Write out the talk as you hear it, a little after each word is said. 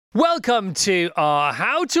Welcome to our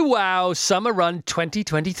How to Wow Summer Run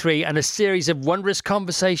 2023 and a series of wondrous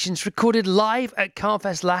conversations recorded live at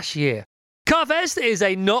Carfest last year. Carfest is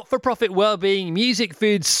a not-for-profit wellbeing, music,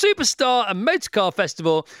 food, superstar and motorcar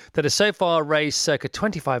festival that has so far raised circa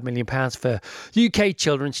 £25 million for UK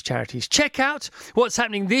children's charities. Check out what's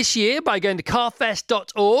happening this year by going to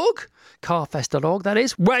carfest.org. Carfest.org, that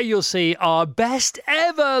is, where you'll see our best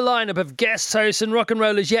ever lineup of guest hosts and rock and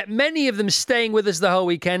rollers, yet many of them staying with us the whole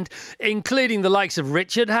weekend, including the likes of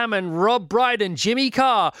Richard Hammond, Rob Brydon, Jimmy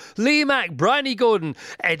Carr, Lee Mack, Bryony Gordon,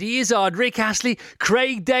 Eddie Izzard, Rick Astley,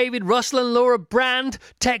 Craig David, Russell and Laura Brand,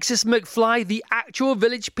 Texas McFly, The Actual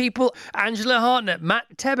Village People, Angela Hartnett,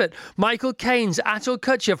 Matt Tebbett, Michael Keynes, Atul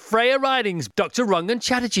Kutcher, Freya Ridings, Dr. Rungan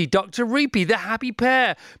Chatterjee, Dr. Reapy, The Happy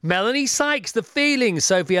Pair, Melanie Sykes, The Feelings,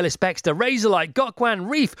 Sophie Ellis-Bextor, Razorlight, Gokwan,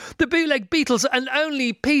 Reef, The Bootleg Beatles, and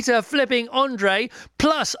only Peter Flipping Andre,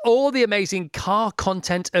 plus all the amazing car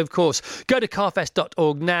content, of course. Go to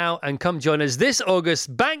carfest.org now and come join us this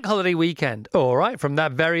August bank holiday weekend. All right, from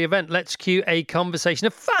that very event, let's cue a conversation,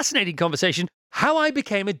 a fascinating conversation, How I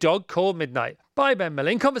Became a Dog Called Midnight, by Ben Miller,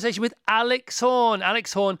 in conversation with Alex Horne.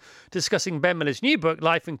 Alex Horne discussing Ben Miller's new book,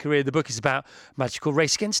 Life and Career. The book is about a magical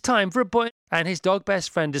race against time for a boy and his dog best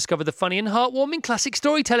friend discover the funny and heartwarming classic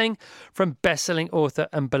storytelling from best-selling author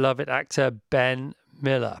and beloved actor Ben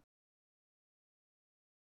Miller.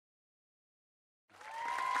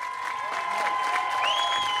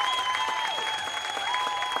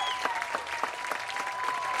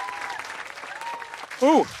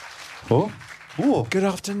 Oh. Oh. Ooh. Good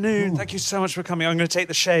afternoon. Ooh. Thank you so much for coming. I'm going to take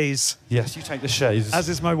the chaise. Yes, you take the chaise. As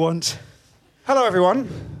is my wont. Hello, everyone.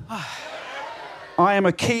 I am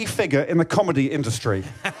a key figure in the comedy industry.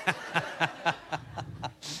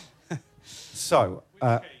 So,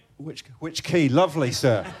 which key? Lovely,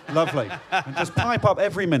 sir. Lovely. And just pipe up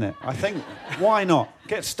every minute. I think, why not?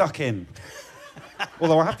 Get stuck in.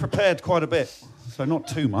 Although I have prepared quite a bit, so not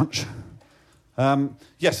too much.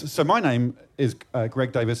 Yes, so my name is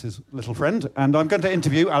Greg Davis's little friend, and I'm going to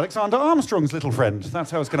interview Alexander Armstrong's little friend.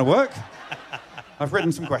 That's how it's going to work. I've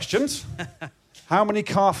written some questions. How many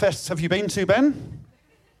car fests have you been to, Ben?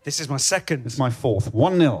 This is my second. This is my fourth.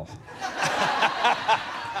 1-0.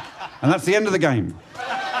 And that's the end of the game.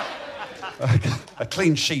 A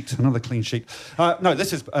clean sheet, another clean sheet. No,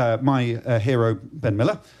 this is my hero, Ben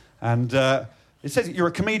Miller, and it says that you're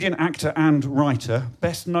a comedian, actor, and writer,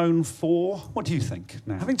 best known for... What do you think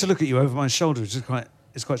now? Having to look at you over my shoulder is quite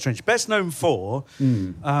strange. Best known for...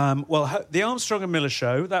 the Armstrong and Miller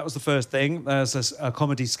Show, that was the first thing. There's a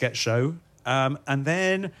comedy sketch show. And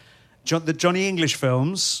then the Johnny English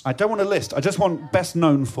films. I don't want a list. I just want best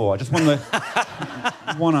known for. I just want the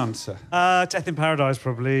one answer. Death in Paradise,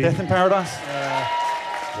 probably. Death in Paradise?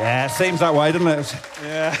 Yeah, seems that way, doesn't it?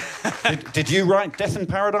 Yeah. Did you write Death in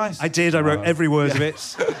Paradise? I did. I wrote every word of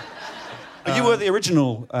it. But you were the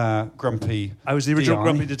original Grumpy I was the original DI.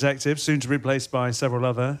 Grumpy Detective, soon to be replaced by several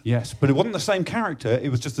other. Yes, but it wasn't the same character. It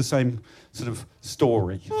was just the same sort of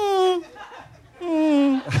story.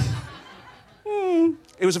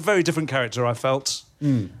 It was a very different character, I felt.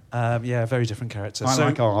 Yeah, a very different character. I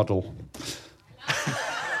like Ardle.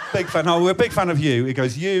 Big fan. Oh, we're a big fan of you. It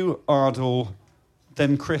goes you, Ardle,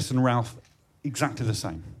 then Chris and Ralph, exactly the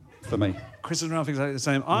same for me. Chris and Ralph exactly the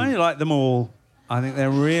same. I like them all. I think they're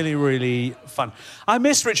really, really fun. I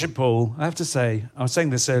miss Richard Paul, I have to say. I was saying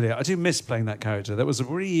this earlier. I do miss playing that character. That was a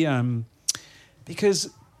really... because,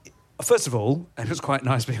 first of all, it was quite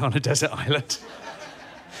nice being on a desert island.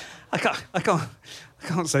 I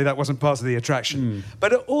can't say that wasn't part of the attraction.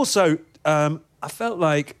 But also, I felt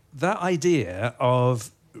like that idea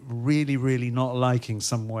of really, really not liking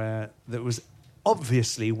somewhere that was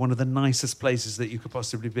obviously one of the nicest places that you could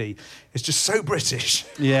possibly be is just so British.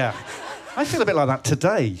 Yeah. I feel a bit like that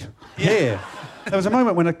today, here. There was a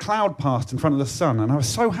moment when a cloud passed in front of the sun, and I was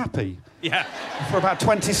so happy. Yeah. For about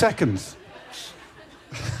 20 seconds.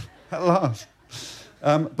 At last.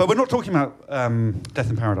 But we're not talking about Death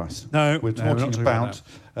in Paradise. No, we're we're not talking talking about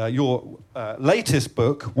your latest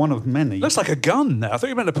book, one of many. Looks like a gun now. I thought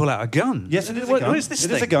you were meant to pull out a gun. Yes, it is a What gun. is this It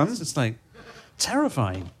thing? is a gun. It's like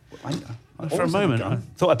terrifying. I For a always have moment, I gun.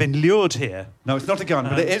 thought I'd been lured here. No, it's not a gun,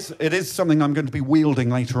 but it is something I'm going to be wielding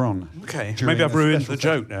later on. Okay, during maybe I've a ruined special the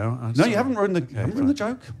session. joke now. No, you haven't ruined the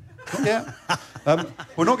joke. Not yet.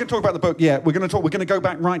 We're not going to talk about the book yet. We're going to go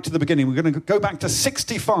back right to the beginning. We're going to go back to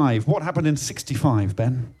 65. What happened in 65,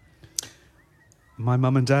 Ben? My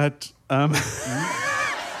mum and dad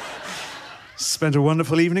spent a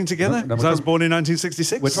wonderful evening together. No, I was born in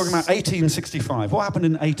 1966. We're talking about 1865. What happened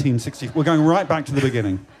in 1865? We're going right back to the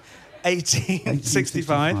beginning.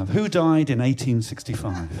 1865. Who died in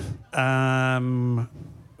 1865?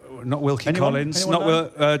 not Wilkie Anyone? Collins. Anyone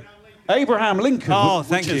Not know? Abraham Lincoln, Oh, which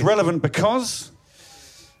thank is you. relevant because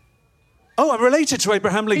Oh, I'm related to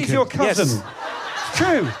Abraham Lincoln. he's your cousin. Yes. It's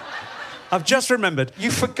true. I've just remembered. You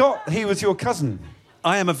forgot he was your cousin.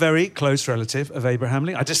 I am a very close relative of Abraham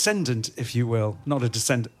Lincoln. A descendant, if you will. Not a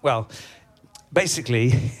descendant. Well,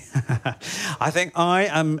 basically, I think I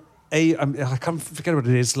am I can't forget what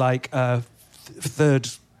it is, like third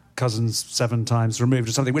cousins 7 times removed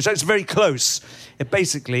or something, which is very close.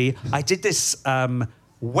 Basically, I did this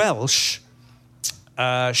Welsh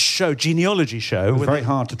genealogy show. It was very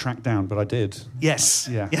hard to track down, but I did. Yes.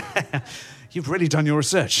 Yeah. You've really done your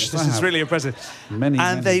research. Yes, This I is have. really impressive. Many.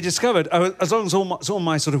 They discovered, as long as it's all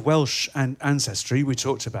my sort of Welsh ancestry we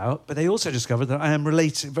talked about, but they also discovered that I am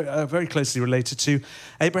related, very closely related to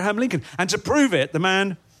Abraham Lincoln. And to prove it, the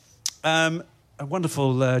man, a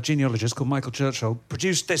wonderful genealogist called Michael Churchill,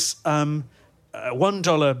 produced this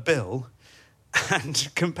 $1 bill and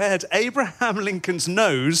compared Abraham Lincoln's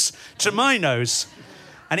nose to my nose.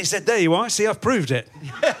 And he said, there you are, see, I've proved it.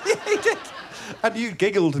 He did. And you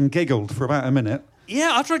giggled and giggled for about a minute.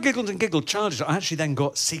 Yeah, after I giggled and giggled, childish, I actually then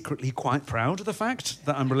got secretly quite proud of the fact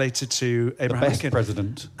that I'm related to Abraham The best Lincoln.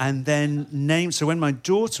 president. And then named... So when my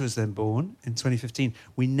daughter was then born in 2015,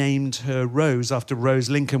 we named her Rose after Rose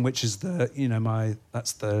Lincoln, which is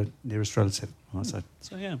that's the nearest relative on my side.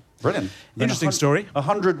 So, yeah. Brilliant. Interesting story.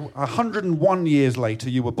 101 years later,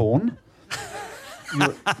 you were born.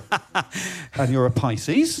 And you're a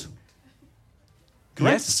Pisces.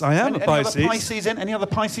 Correct? Yes, I am a Any Pisces. other Pisces in? Any other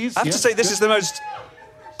Pisces? I have to say, this is the most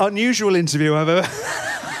unusual interview I've ever...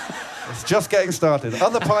 It's just getting started.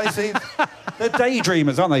 Other Pisces, they're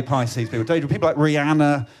daydreamers, aren't they, Pisces people? People like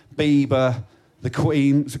Rihanna, Bieber, the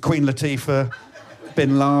Queen Latifah,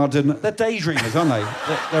 Bin Laden. They're daydreamers, aren't they?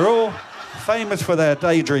 They're all famous for their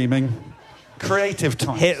daydreaming, creative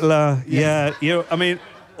types. Hitler, yeah. I mean,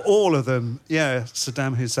 all of them. Yeah,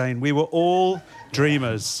 Saddam Hussein. We were all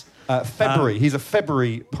dreamers. February. He's a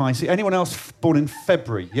February Pisces. Anyone else born in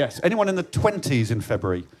February? Yes. Anyone in the 20s in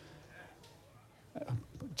February?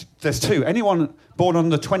 There's 2. Anyone born on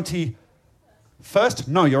the 21st?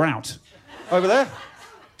 No, you're out. Over there?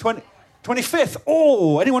 25th.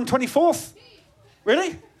 Oh, anyone 24th?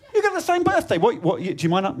 Really? You got the same birthday. What year? Do you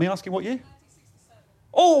mind me asking what year?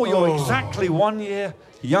 Oh, you're exactly 1 year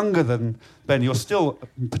younger than Ben. You're still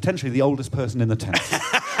potentially the oldest person in the tent.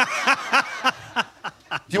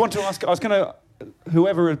 Do you want to ask... I was going to...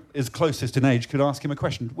 Whoever is closest in age could ask him a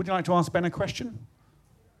question. Would you like to ask Ben a question?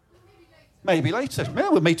 Maybe later. Yeah,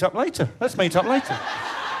 we'll meet up later. Let's meet up later.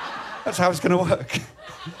 That's how it's going to work.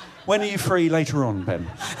 When are you free later on, Ben?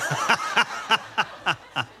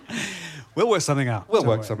 We'll work something out. We'll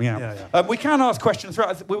work something out. Yeah. We can ask questions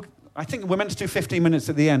throughout. I think we're meant to do 15 minutes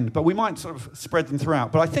at the end, but we might sort of spread them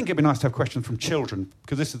throughout. But I think it'd be nice to have questions from children,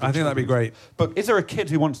 because this is... I think that'd be great. But is there a kid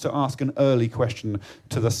who wants to ask an early question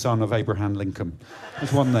to the son of Abraham Lincoln?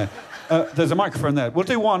 There's one there. There's a microphone there. We'll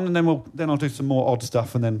do one, and then I'll do some more odd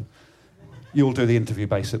stuff, and then you'll do the interview,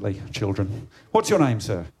 basically, children. What's your name,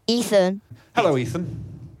 sir? Ethan. Hello,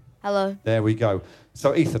 Ethan. Hello. There we go.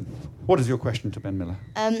 So, Ethan, what is your question to Ben Miller?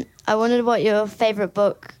 I wondered what your favourite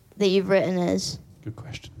book that you've written is. Good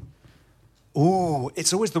question. Oh,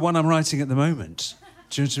 it's always the one I'm writing at the moment.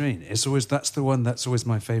 Do you know what I mean? That's the one that's always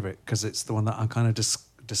my favourite, because it's the one that I'm kind of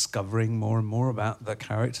discovering more and more about the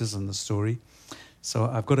characters and the story. So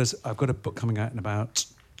I've got a book coming out in about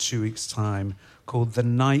 2 weeks' time called The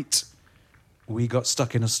Night We Got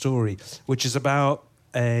Stuck in a Story, which is about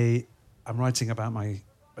I'm writing about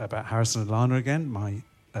Harrison and Lana again.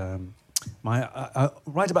 I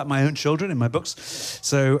write about my own children in my books.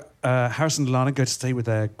 So Harrison and Lana go to stay with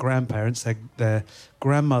their grandparents. Their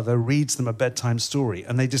grandmother reads them a bedtime story,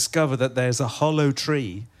 and they discover that there's a hollow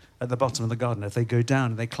tree at the bottom of the garden. If they go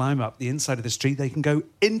down and they climb up the inside of this tree, they can go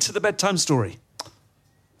into the bedtime story.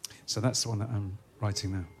 So that's the one that I'm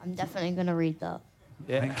writing now. I'm definitely going to read that.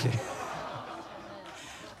 Yeah. Thank you.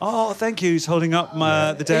 Oh, thank you. He's holding up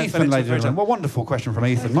the day. Ethan, ladies and gentlemen. What a wonderful question from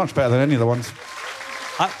Ethan. Much better than any of the ones.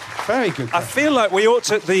 Very good. I feel like we ought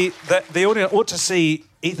to the audience ought to see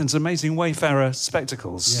Ethan's amazing Wayfarer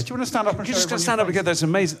spectacles. Yeah, do you want to stand up and You're show just going to everyone stand up your and get this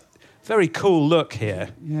amazing, very cool look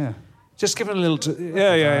here. face? Yeah. Just give it a little...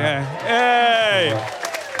 Yeah.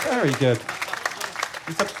 Hey! Very good.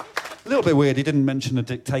 It's a little bit weird he didn't mention a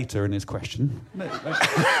dictator in his question.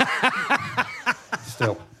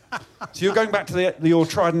 Still. So you're going back to your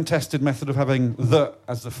tried and tested method of having "the"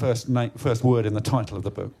 as the first word in the title of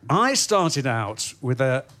the book. I started out with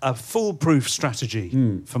a foolproof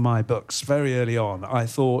strategy for my books very early on. I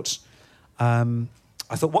thought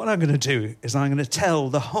what I'm going to do is I'm going to tell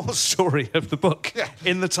the whole story of the book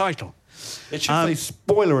in the title. It should say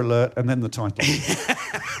spoiler alert and then the title.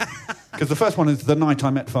 Because the first one is The Night I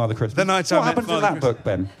Met Father Christmas. The Night I What Met happens in Father that book,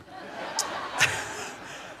 Ben?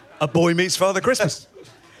 A boy meets Father Christmas.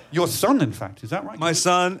 Your son, in fact, is that right? My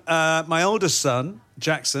son, my oldest son,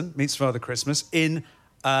 Jackson, meets Father Christmas in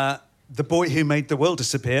The Boy Who Made the World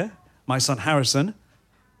Disappear. My son, Harrison,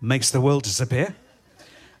 makes the world disappear.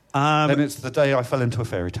 Then it's The Day I Fell into a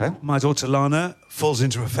Fairy Tale. My daughter, Lana, falls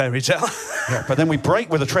into a fairy tale. Yeah, but then we break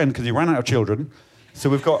with a trend because you ran out of children. So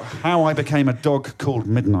we've got How I Became a Dog Called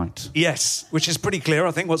Midnight. Yes, which is pretty clear,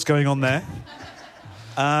 I think, what's going on there.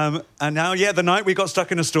 And now, the night we got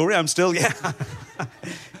stuck in a story, I'm still,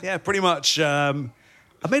 yeah, pretty much. I've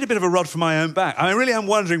made a bit of a rod for my own back. I really am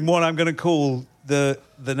wondering what I'm going to call the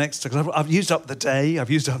next... I've used up the day, I've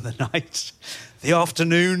used up the night, the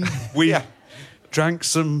afternoon. We drank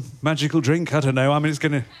some magical drink. I don't know. I mean, it's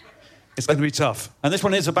going to be tough. And this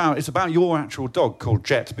one is about your actual dog called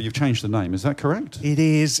Jet, but you've changed the name. Is that correct? It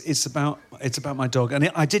is. It's about my dog.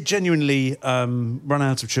 And I did genuinely run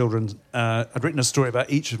out of children. I'd written a story about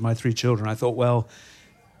each of my 3 children. I thought, well,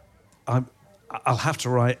 I'll have to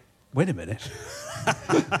write... Wait a minute.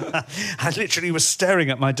 I literally was staring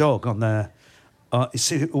at my dog on there.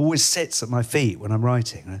 It always sits at my feet when I'm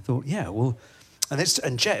writing. And I thought,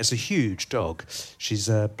 and Jet is a huge dog. She's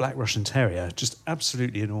a black Russian terrier, just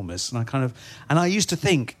absolutely enormous. And I used to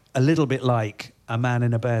think a little bit like a man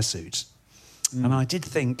in a bear suit. And I did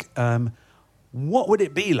think, what would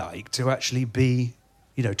it be like to actually be,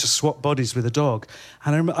 to swap bodies with a dog?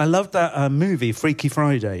 And I loved that movie, Freaky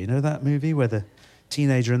Friday. You know that movie where the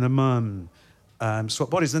teenager and the mum swap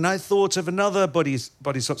bodies? And I thought of another body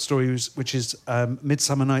swap story, which is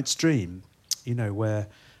Midsummer Night's Dream, where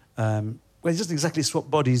he doesn't exactly swap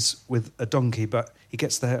bodies with a donkey, but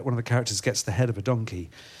one of the characters gets the head of a donkey.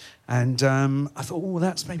 And I thought,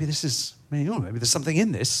 maybe there's something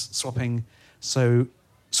in this, swapping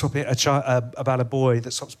about a boy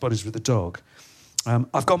that swaps bodies with a dog.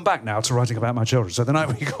 I've gone back now to writing about my children. So the night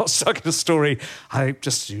we got stuck in a story, I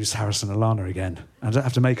just used Harrison and Lana again. I don't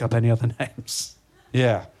have to make up any other names.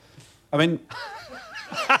 Yeah. I mean...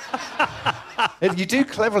 You do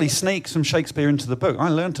cleverly sneak some Shakespeare into the book. I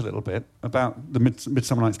learnt a little bit about the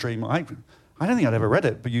Midsummer Night's Dream. I don't think I'd ever read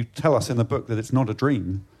it, but you tell us in the book that it's not a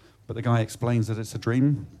dream, but the guy explains that it's a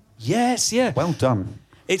dream. Yes, yeah. Well done.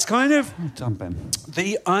 It's kind of... Well done, Ben.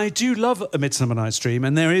 I do love A Midsummer Night's Dream,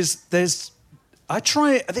 and here's the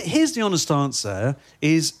honest answer,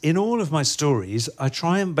 is in all of my stories, I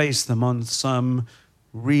try and base them on some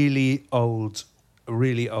really old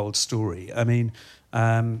story. I mean...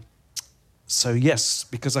 So yes,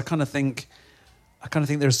 because I kind of think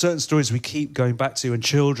there are certain stories we keep going back to, and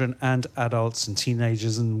children and adults and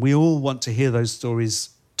teenagers, and we all want to hear those stories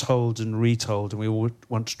told and retold, and we all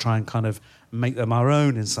want to try and kind of make them our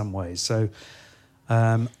own in some ways. So,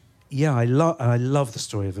 I love the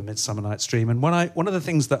story of A Midsummer Night's Dream, and one of the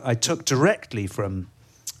things that I took directly from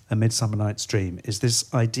A Midsummer Night's Dream is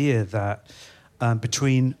this idea that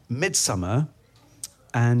between midsummer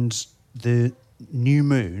and the new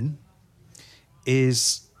moon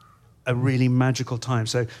is a really magical time.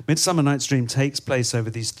 So Midsummer Night's Dream takes place over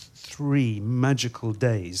these 3 magical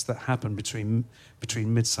days that happen between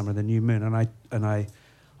midsummer and the new moon. And I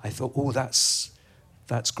thought, that's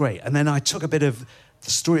great. And then I took a bit of the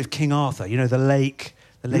story of King Arthur, the lake,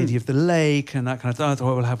 the Lady of the Lake, and that kind of thing. I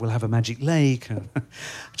thought, we'll have a magic lake. And I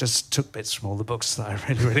just took bits from all the books that I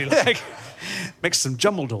really, really like, mixed them,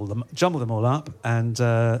 jumbled them all up,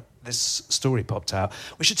 and this story popped out.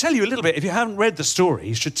 We should tell you a little bit. If you haven't read the story,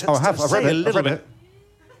 you should I've read it. a little I've read bit.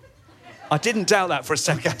 I didn't doubt that for a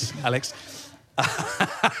second, Alex.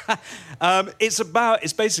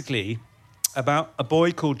 It's basically about a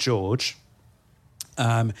boy called George.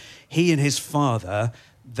 He and his father.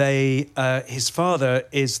 His father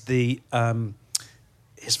is the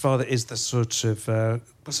sort of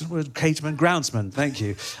what's the word? Cateman, groundsman. Thank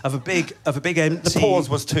you. Of a big empty. The pause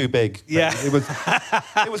was too big. Yeah, it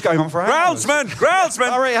was going on for hours. Groundsman.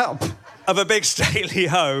 Hurry up. Of a big stately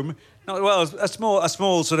home. A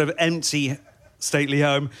small sort of empty stately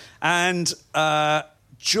home, and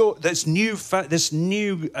this new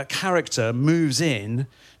character moves in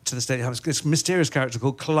to the stately home. This mysterious character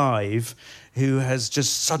called Clive, who has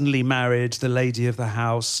just suddenly married the lady of the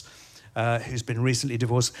house, who's been recently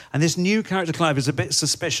divorced. And this new character, Clive, is a bit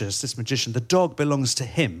suspicious, this magician. The dog belongs to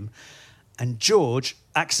him. And George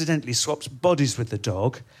accidentally swaps bodies with the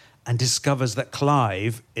dog and discovers that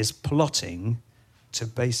Clive is plotting to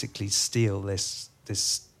basically steal this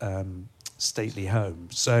stately home.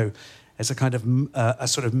 So it's a kind of a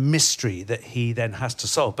sort of mystery that he then has to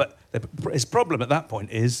solve. But his problem at that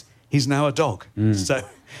point is he's now a dog. So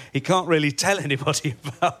he can't really tell anybody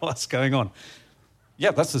about what's going on.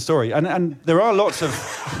 Yeah, that's the story. And there are lots of...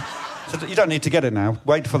 So you don't need to get it now.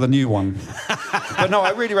 Wait for the new one. But no, I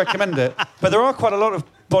really recommend it. But there are quite a lot of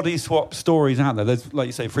body swap stories out there. There's, like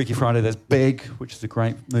you say, Freaky Friday. There's Big, which is a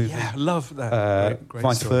great movie. Yeah, I love that. Great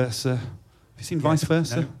Vice story. Versa. Have you seen Vice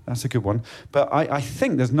Versa? No. That's a good one. But I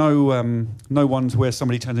think there's no ones where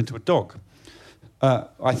somebody turns into a dog.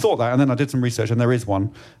 I thought that, and then I did some research, and there is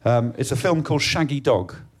one. It's a film called Shaggy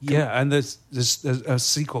Dog. Yeah, and there's a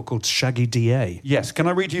sequel called Shaggy DA. Yes. Can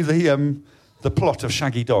I read you the plot of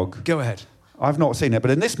Shaggy Dog? Go ahead. I've not seen it,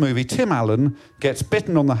 but in this movie, Tim Allen gets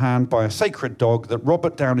bitten on the hand by a sacred dog that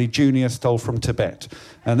Robert Downey Jr. stole from Tibet.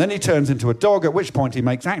 And then he turns into a dog, at which point he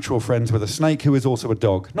makes actual friends with a snake who is also a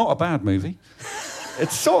dog. Not a bad movie.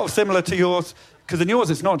 It's sort of similar to yours, because in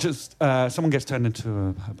yours it's not just someone gets turned into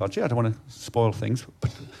a budgie. I don't want to spoil things,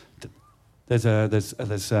 but there's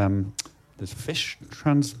fish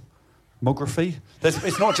transmography.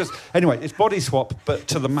 It's not just... Anyway, it's body swap, but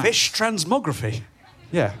to the max. Fish transmography.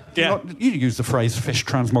 Yeah. Yeah. You use the phrase fish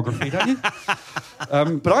transmography, don't you?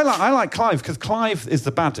 But I like Clive, because Clive is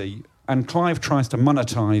the baddie, and Clive tries to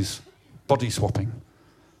monetize body swapping.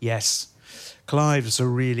 Yes. Clive's a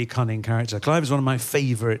really cunning character. Clive is one of my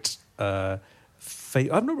favourite...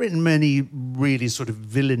 I've not written many really sort of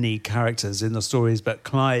villainy characters in the stories, but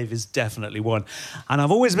Clive is definitely one. And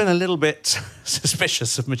I've always been a little bit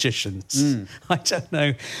suspicious of magicians. I don't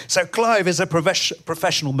know. So Clive is a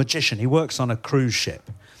professional magician. He works on a cruise ship.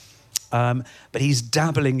 But he's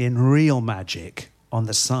dabbling in real magic on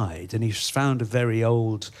the side. And he's found a very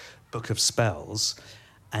old book of spells.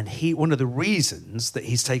 And one of the reasons that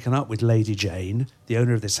he's taken up with Lady Jane, the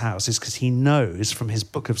owner of this house, is because he knows from his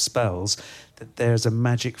book of spells that there's a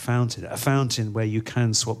magic fountain, a fountain where you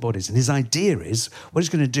can swap bodies. And his idea is, what he's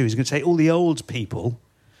going to do is he's going to take all the old people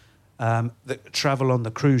that travel on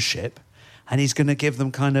the cruise ship, and he's going to give them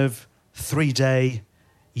kind of 3-day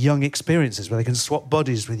young experiences where they can swap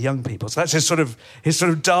bodies with young people. So that's his sort of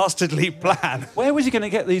dastardly plan. Where was he going to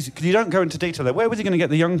get these? Because you don't go into detail there. Where was he going to get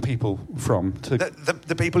the young people from?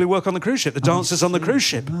 The people who work on the cruise ship, the dancers on the cruise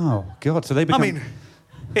ship. Oh, God. So they become... I mean,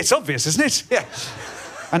 it's obvious, isn't it? Yeah.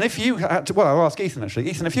 And if you had to... Well, I'll ask Ethan, actually.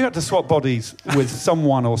 Ethan, if you had to swap bodies with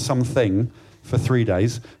someone or something for 3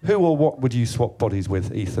 days, who or what would you swap bodies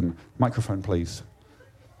with, Ethan? Microphone, please.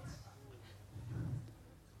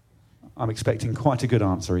 I'm expecting quite a good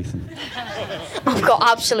answer, Ethan. I've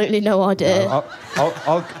got absolutely no idea.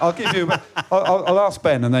 I'll give you... I'll ask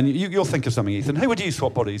Ben, and then you'll think of something, Ethan. Who would you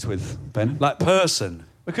swap bodies with, Ben? Like person.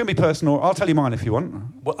 It can be personal. I'll tell you mine if you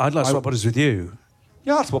want. Well, I'd like to swap bodies with you.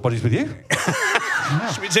 Yeah, I'll swap bodies with you.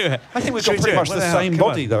 Should we do it? I think we've got pretty much the same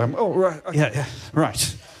body, though. Oh, right. Okay. Yeah.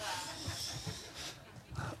 Right.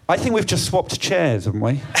 I think we've just swapped chairs, haven't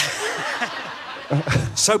we?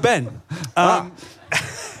 So, Ben,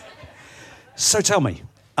 so tell me.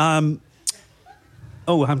 I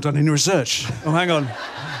haven't done any research. Oh, hang on.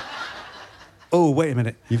 Oh, wait a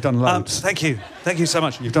minute. You've done loads. Thank you. Thank you so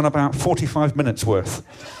much. You've done about 45 minutes worth.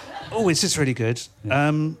 Oh, is this really good?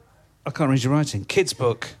 Yeah. I can't read your writing. Kids'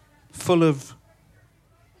 book, full of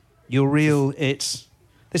your real it.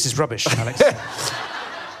 This is rubbish, Alex.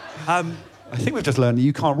 I think we've just learned that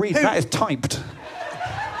you can't read. That is typed.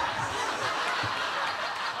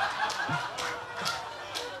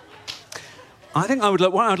 I think what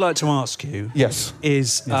I'd like to ask you Yes.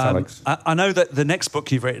 is... Alex. I know that the next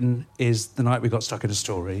book you've written is The Night We Got Stuck in a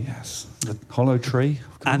Story. Yes. The Hollow Tree,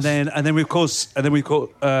 of course. And then we've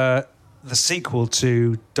got the sequel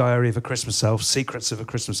to Diary of a Christmas Elf, Secrets of a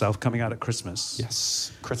Christmas Elf, coming out at Christmas.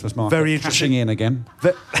 Yes. Christmas market. Very interesting. Cashing in again.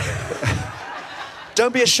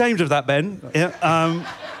 Don't be ashamed of that, Ben. Yeah,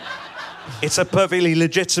 it's a perfectly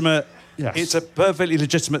legitimate... Yes. It's a perfectly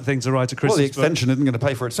legitimate thing to write a Christmas Well, the extension isn't going to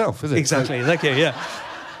pay for itself, is it? Exactly. Thank you. Yeah.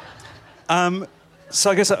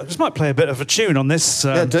 So I guess I just might play a bit of a tune on this.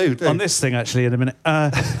 Do. On this thing actually in a minute.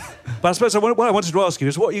 But I suppose what I wanted to ask you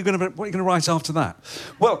is what are you going to write after that?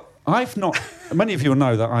 Well, I've not... Many of you will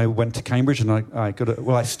know that I went to Cambridge and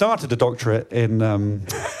I started a doctorate in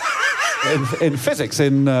physics,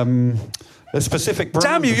 in a specific brand.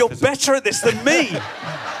 Damn you, you're better at this than me.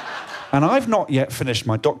 And I've not yet finished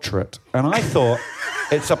my doctorate. And I thought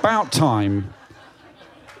it's about time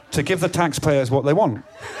to give the taxpayers what they want.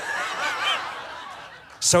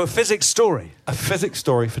 So a physics story? A physics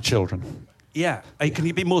story for children. Yeah. Can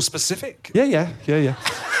you be more specific? Yeah.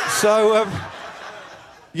 So,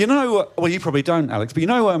 well, you probably don't, Alex, but you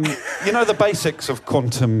know the basics of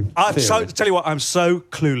quantum theory. Tell you what, I'm so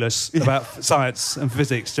clueless about science and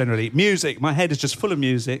physics generally. Music, my head is just full of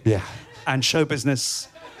music. Yeah. And show business.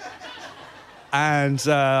 And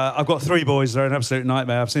I've got 3 boys. They're an absolute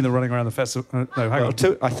nightmare. I've seen them running around the festival. No, hang Well,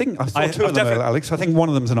 on. I think I saw 2 of them, definitely- Alex. I think one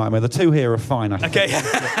of them's a nightmare. The 2 here are fine, I think. Okay.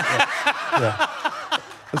 Yeah.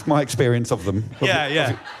 That's my experience of them.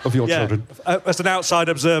 Of your children. As an outside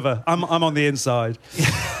observer, I'm on the inside.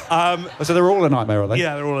 So they're all a nightmare, are they?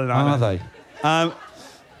 Yeah, they're all a nightmare. Are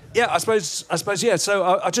they? I suppose. Yeah.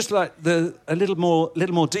 So I just like a little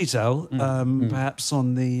more detail, perhaps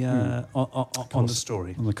on the on the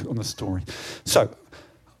story. On the story. So,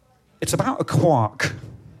 it's about a quark.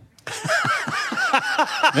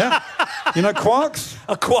 Yeah? You know quarks?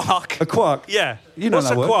 A quark. A quark. Yeah. You know What's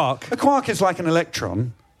that a word. quark? A quark is like an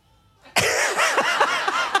electron.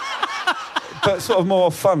 But sort of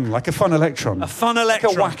more fun, like a fun electron. A fun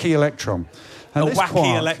electron. Like a wacky electron. And A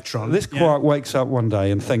wacky electron, This quark wakes up one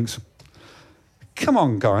day and thinks, come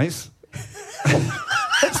on, guys.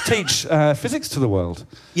 Let's teach physics to the world.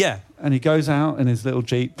 Yeah. And he goes out in his little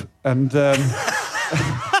Jeep and...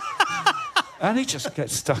 and he just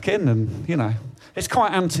gets stuck in and, you know... It's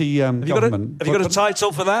quite anti-government. Have you got a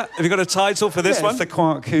title for that? Have you got a title for this one? It's the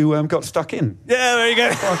quark who got stuck in. Yeah, there you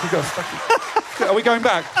go. Quark who got stuck in. Are we going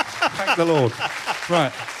back? Thank the Lord.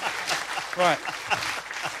 Right.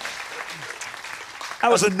 That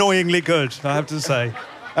was annoyingly good, I have to say.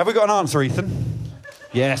 Have we got an answer, Ethan?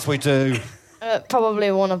 Yes, we do.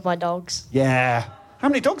 Probably one of my dogs. Yeah. How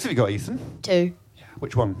many dogs have you got, Ethan? 2.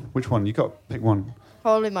 Which one? You got to pick one.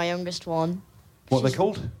 Probably my youngest one. What are they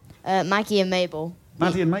called? Maggie and Mabel.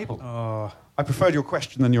 Maddie and Mabel. Oh. I preferred your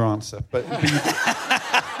question than your answer, but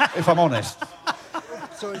if I'm honest.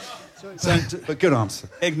 Sorry. But good answer.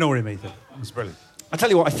 Ignore him, Ethan. It was brilliant. I tell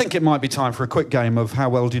you what, I think it might be time for a quick game of how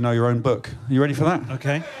well do you know your own book. Are you ready for that?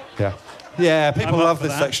 Okay. Yeah. Yeah, people I'm up love for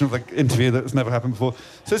this that. section of the interview that's never happened before.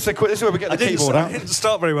 So this is where we get the keyboard I out. didn't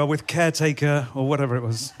start very well with caretaker or whatever it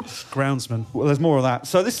was, groundsman. Well, there's more of that.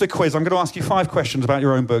 So this is a quiz. I'm going to ask you 5 questions about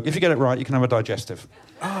your own book. If you get it right, you can have a digestive.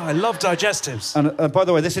 Oh, I love digestives. And by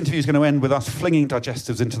the way, this interview is going to end with us flinging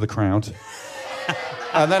digestives into the crowd.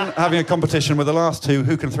 And then having a competition with the last 2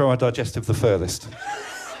 who can throw our digestive the furthest.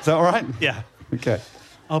 Is that all right? Yeah. Okay.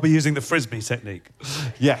 I'll be using the frisbee technique.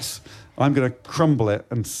 Yes. I'm going to crumble it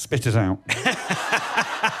and spit it out.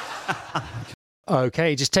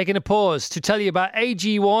 Okay, just taking a pause to tell you about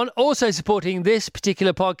AG1, also supporting this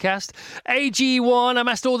particular podcast. AG1, I'm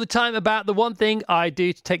asked all the time about the one thing I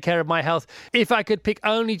do to take care of my health. If I could pick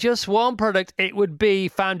only just one product, it would be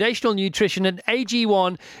foundational nutrition, and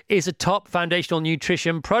AG1 is a top foundational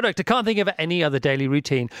nutrition product. I can't think of any other daily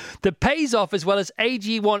routine that pays off as well as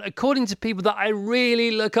AG1, according to people that I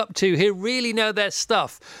really look up to, who really know their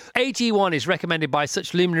stuff. AG1 is recommended by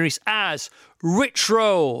such luminaries as Rich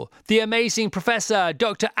Roll, the amazing Professor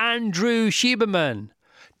Dr. Andrew Schieberman,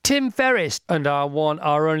 Tim Ferriss, and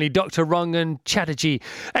our only Dr. Rangan Chatterjee.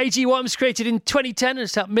 AG1 was created in 2010 and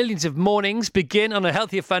has helped millions of mornings begin on a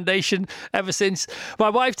healthier foundation ever since. My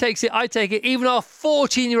wife takes it, I take it, even our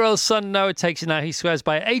 14-year-old son Noah takes it now. He swears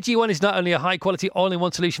by it. AG1 is not only a high-quality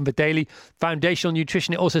all-in-one solution for daily foundational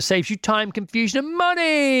nutrition, it also saves you time, confusion and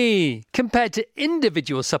money compared to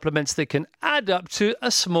individual supplements that can add up to a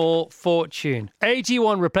small fortune.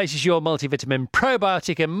 AG1 replaces your multivitamin,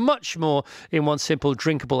 probiotic and much more in one simple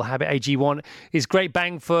drinkable habit. AG1 is great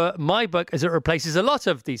bang for my buck as it replaces a lot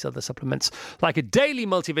of these other supplements like a daily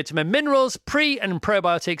multivitamin, minerals, pre and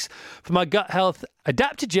probiotics for my gut health,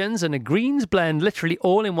 adaptogens and a greens blend, literally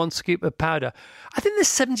all in one scoop of powder. I think there's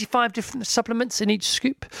 75 different supplements in each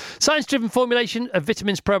scoop. Science-driven formulation of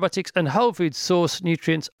vitamins, probiotics and whole food source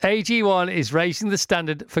nutrients. AG1 is raising the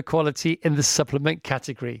standard for quality in the supplement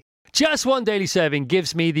category. Just one daily serving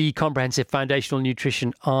gives me the comprehensive foundational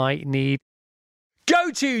nutrition I need.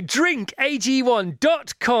 Go to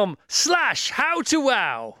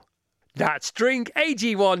drinkag1.com/howtowow. That's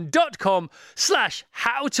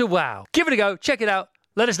drinkag1.com/howtowow. Give it a go, check it out,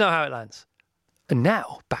 let us know how it lands. And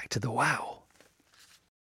now, back to the wow.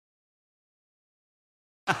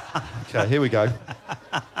 Okay, here we go.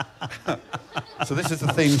 So this is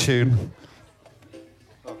the theme tune.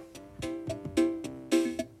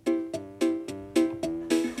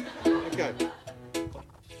 Okay.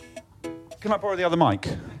 Can I borrow the other mic?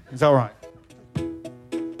 Is that all right?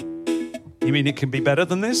 You mean it can be better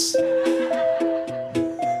than this?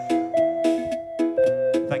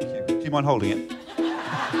 Thank you. Do you mind holding it?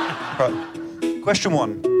 Right. Question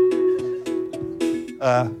 1.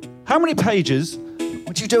 How many pages?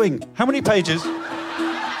 What are you doing? How many pages?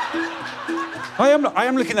 I am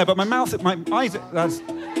looking there, but my mouth, my eyes. That's.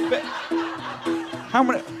 How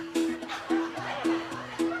many?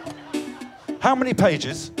 How many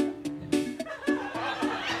pages?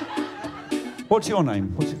 What's your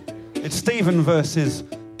name? It's Stephen versus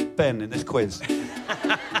Ben in this quiz.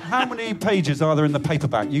 How many pages are there in the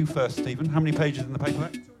paperback? You first, Stephen. How many pages in the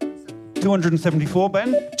paperback? 274,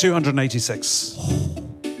 Ben? 286.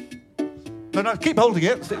 No, keep holding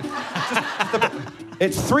it.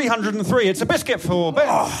 It's 303. It's a biscuit for Ben.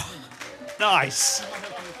 Oh, nice.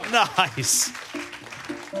 Nice.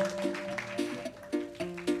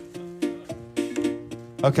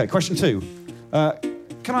 OK, question 2.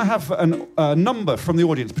 Can I have a number from the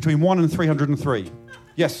audience between 1 and 303?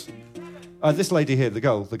 Yes. This lady here, the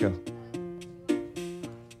girl.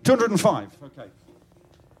 205. OK.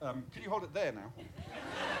 Can you hold it there now?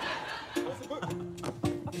 What's the book?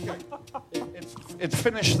 Okay. It's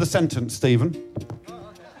finish the sentence, Stephen.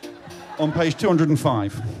 On page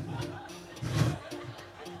 205.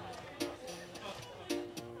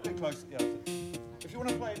 Bit close, yeah. If you want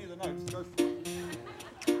to play any of the notes, go for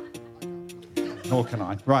it. Nor can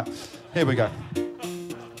I. Right, here we go.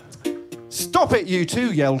 Stop it, you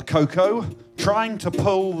two, yelled Coco, trying to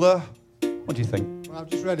pull the... What do you think? Well, I've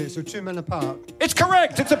just read it, so 2 Men Apart. It's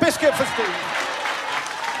correct! It's a biscuit for Steve.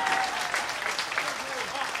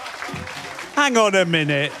 Hang on a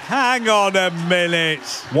minute.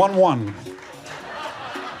 1-1.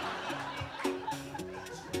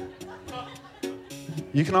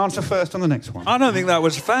 You can answer first on the next one. I don't think that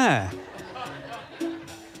was fair.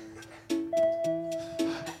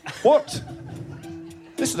 What?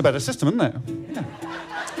 This is a better system, isn't it? Yeah.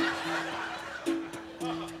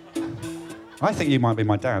 I think you might be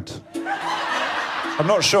my dad. I'm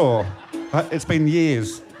not sure. It's been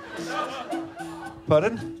years.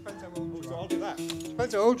 Pardon?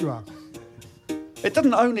 Depends how old you are. It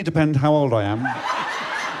doesn't only depend how old I am.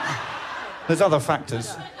 There's other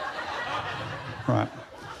factors. Right.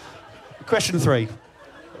 Question 3.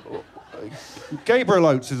 Gabriel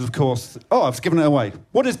Oates is, of course... Oh, I've given it away.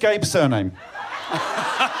 What is Gabe's surname?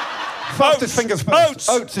 Fastest fingers first.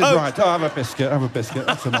 Oates is right. Oh, have a biscuit.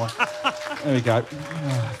 That's annoying. There we go.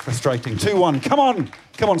 Oh, frustrating. 2-1.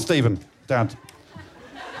 Come on, Stephen. Dad.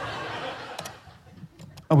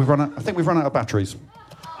 Oh, I think we've run out of batteries.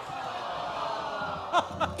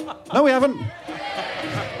 No, we haven't.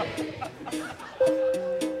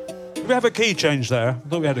 We have a key change there. I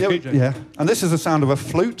thought we had a key change. Yeah, and this is the sound of a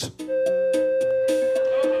flute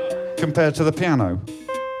compared to the piano.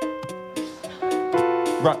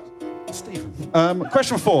 Right, Stephen.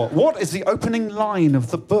 Question 4. What is the opening line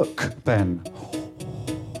of the book, Ben?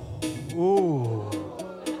 Ooh.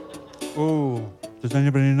 Does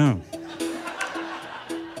anybody know?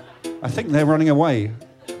 I think they're running away.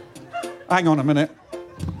 Hang on a minute.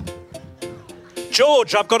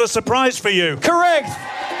 George, I've got a surprise for you. Correct!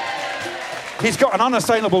 He's got an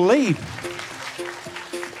unassailable lead.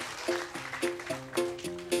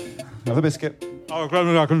 Another biscuit. Oh,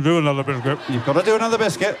 I can do another biscuit. You've got to do another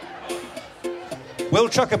biscuit. We'll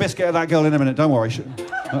chuck a biscuit at that girl in a minute, don't worry.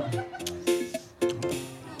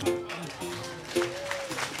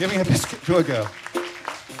 Give me a biscuit to a girl.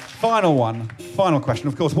 Final one. Final question,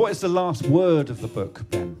 of course. What is the last word of the book,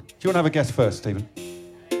 Ben? Do you want to have a guess first, Stephen?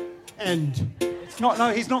 End.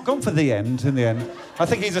 No, he's not gone for the end in the end. I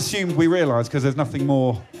think he's assumed we realise because there's nothing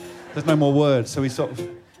more. There's no more words, so he's sort of...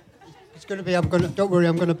 It's going to be, don't worry,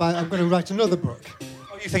 I'm going to write another book.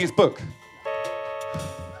 Oh, you think it's book?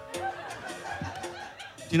 Do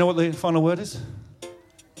you know what the final word is?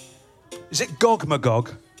 Is it Gog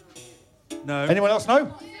Magog? No. Anyone else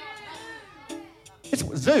know? It's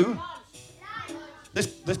zoo.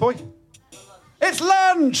 This boy? It's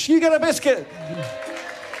lunch! You get a biscuit!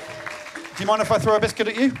 Do you mind if I throw a biscuit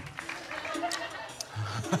at you?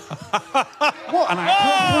 What an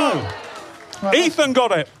actor! Right, Ethan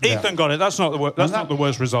got it. Yeah. Ethan got it. That's not the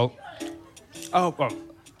worst result. Oh, well.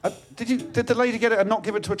 Did the lady get it and not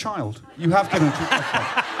give it to a child? You have given it to a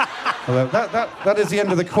child. Well, that is the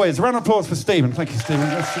end of the quiz. Round of applause for Stephen. Thank you, Stephen.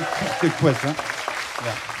 That's a good quiz, huh?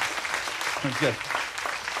 Yeah. That's good.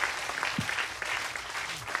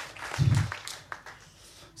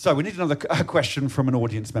 So we need another question from an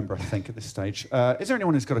audience member, I think, at this stage. Is there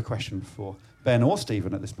anyone who's got a question for Ben or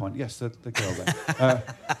Stephen at this point? Yes, the girl there.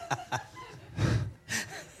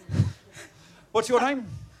 What's your name?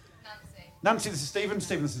 Nancy. Nancy, this is Stephen.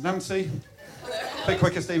 Stephen, this is Nancy. A bit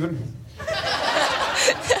quicker, Stephen.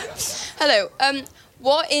 Hello.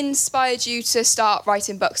 What inspired you to start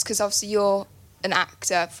writing books? Because obviously you're an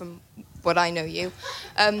actor, from what I know you.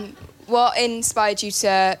 What inspired you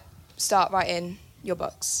to start writing your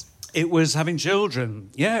books? It was having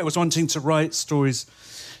children. Yeah, it was wanting to write stories.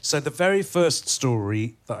 So the very first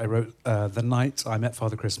story that I wrote, The Night I Met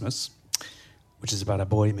Father Christmas, which is about a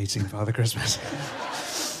boy meeting Father Christmas.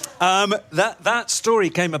 That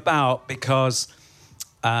story came about because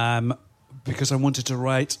because I wanted to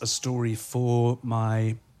write a story for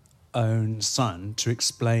my own son to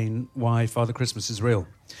explain why Father Christmas is real.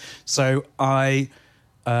 So I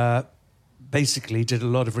basically did a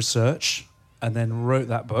lot of research and then wrote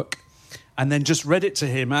that book and then just read it to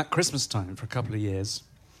him at Christmas time for a couple of years.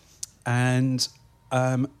 And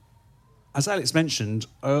as Alex mentioned,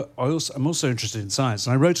 I'm also interested in science,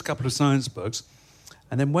 and I wrote a couple of science books.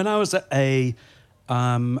 And then when I was at a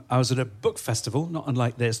book festival, not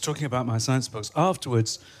unlike this, talking about my science books.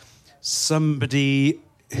 Afterwards, somebody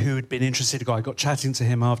who had been interested, I got chatting to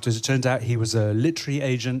him afterwards. It turned out he was a literary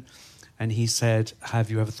agent, and he said, "Have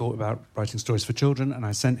you ever thought about writing stories for children?" And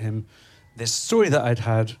I sent him this story that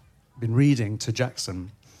I'd been reading to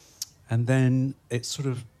Jackson, and then it sort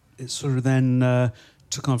of then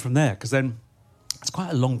took on from there, because then it's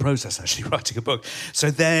quite a long process, actually, writing a book.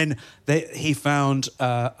 So then he found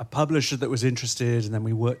a publisher that was interested, and then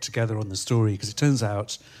we worked together on the story, because it turns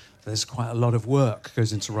out there's quite a lot of work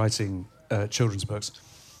goes into writing children's books.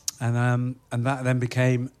 And that then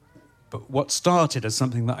became... But what started as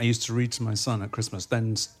something that I used to read to my son at Christmas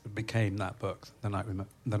then became that book, the night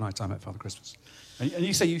I met Father Christmas. And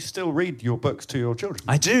you say you still read your books to your children?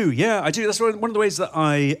 I do, yeah, I do. That's one of the ways that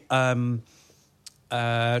I...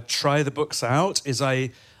 try the books out is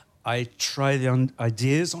I try the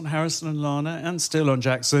ideas on Harrison and Lana and still on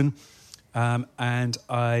Jackson, and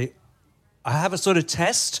I have a sort of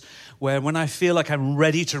test where when I feel like I'm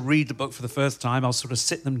ready to read the book for the first time, I'll sort of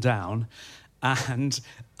sit them down, and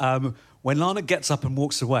when Lana gets up and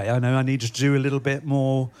walks away, I know I need to do a little bit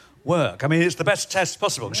more work. I mean, it's the best test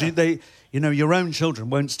possible, because your own children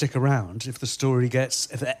won't stick around if the story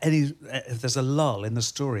if there's a lull in the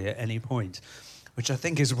story at any point. Which I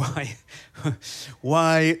think is why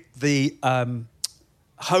the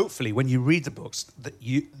hopefully when you read the books that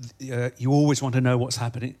you always want to know what's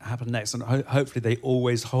happen next, and hopefully they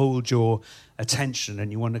always hold your attention,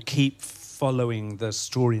 and you want to keep following the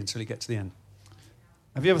story until you get to the end.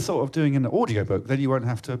 Have you ever thought of doing an audiobook? Then you won't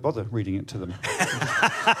have to bother reading it to them.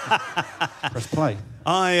 Press play.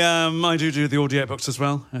 I do the audiobooks as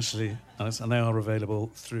well, actually, Alice, and they are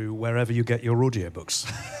available through wherever you get your audiobooks.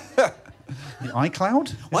 The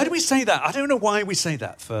iCloud? Why do we say that? I don't know why we say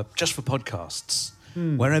that just for podcasts.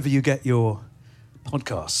 Wherever you get your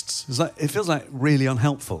podcasts. It feels like really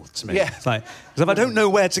unhelpful to me. Yeah. It's like, because if I don't know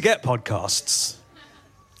where to get podcasts,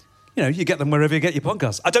 you get them wherever you get your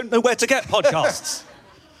podcasts. I don't know where to get podcasts.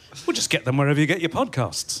 We'll just get them wherever you get your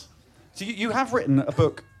podcasts. So you have written a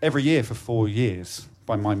book every year for 4 years,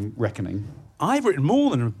 by my reckoning. I've written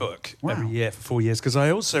more than a book every Wow. year for 4 years, because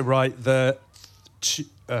I also write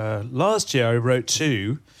last year I wrote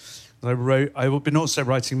 2. I've been also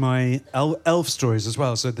writing my elf stories as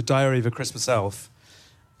well. So The Diary of a Christmas Elf,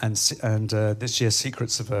 and this year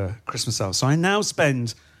Secrets of a Christmas Elf. So I now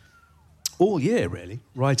spend all year really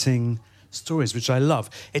writing stories, which I love.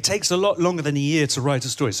 It takes a lot longer than a year to write a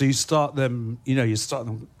story. So you start them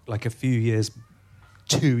like a few years,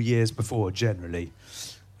 2 years before generally.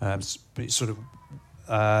 But it's sort of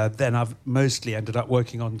then I've mostly ended up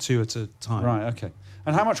working on 2 at a time. Right, okay.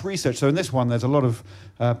 And how much research? So in this one, there's a lot of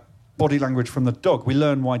body language from the dog. We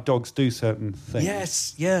learn why dogs do certain things.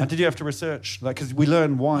 Yes, yeah. And did you have to research that? Because we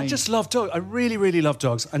learn why... I just love dogs. I really, really love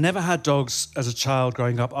dogs. I never had dogs as a child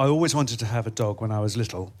growing up. I always wanted to have a dog when I was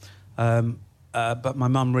little. But my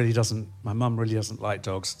mum really doesn't like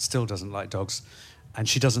dogs, still doesn't like dogs. And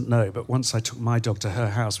she doesn't know. But once I took my dog to her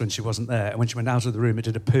house when she wasn't there, and when she went out of the room, it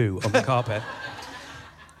did a poo on the carpet.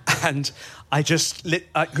 And I just...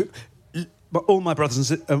 all my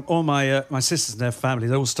brothers and all my sisters and their family,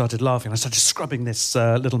 they all started laughing. I started scrubbing this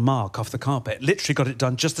little mark off the carpet. Literally got it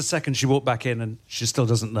done just the second she walked back in, and she still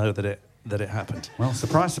doesn't know that it happened. Well,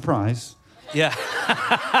 surprise, surprise. Yeah.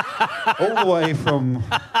 All the way from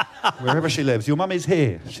wherever she lives. Your mum is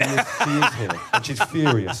here. She is here, and she's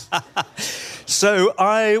furious. So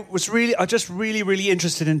I just really, really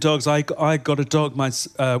interested in dogs. I got a dog. I've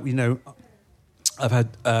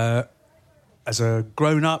had as a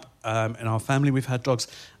grown-up in our family, we've had dogs,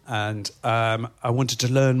 and I wanted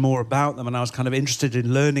to learn more about them, and I was kind of interested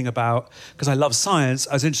in learning about, because I love science,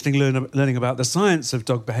 I was interested in learning about the science of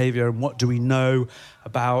dog behaviour and what do we know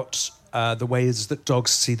about the ways that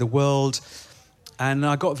dogs see the world. And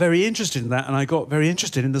I got very interested in that, and I got very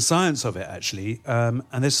interested in the science of it, actually. And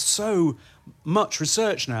there's so much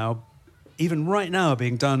research now, even right now,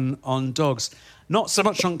 being done on dogs. Not so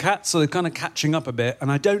much on cats, so they're kind of catching up a bit,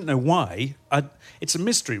 and I don't know why. It's a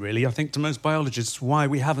mystery, really, I think, to most biologists, why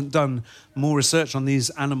we haven't done more research on these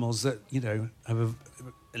animals that,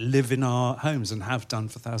 live in our homes and have done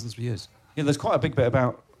for thousands of years. Yeah, there's quite a big bit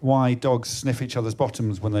about why dogs sniff each other's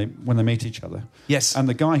bottoms when they meet each other. Yes. And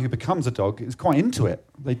the guy who becomes a dog is quite into it.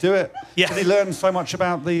 They do it. Yeah. And he learns so much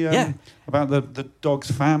about the dog's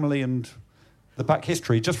family and the back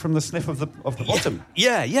history just from the sniff of the bottom.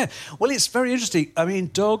 Yeah. Well, it's very interesting. I mean,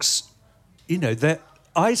 dogs, their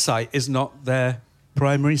eyesight is not their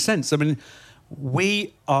primary sense. I mean,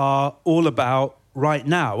 we are all about right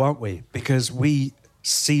now, aren't we? Because we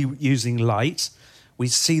see using light. We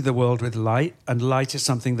see the world with light, and light is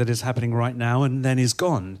something that is happening right now and then is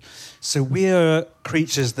gone. So we're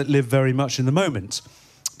creatures that live very much in the moment.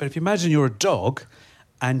 But if you imagine you're a dog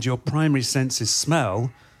and your primary sense is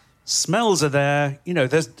smell, smells are there.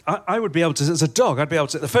 I would be able to, as a dog,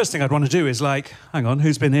 the first thing I'd want to do is like, hang on,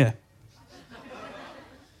 who's been here?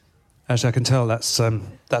 Actually, I can tell that's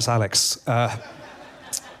Alex.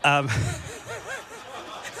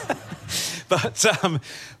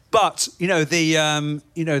 But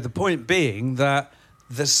the point being that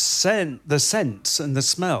the scents and the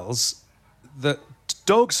smells that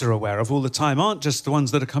dogs are aware of all the time aren't just the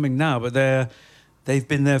ones that are coming now, but they've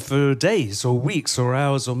been there for days or weeks or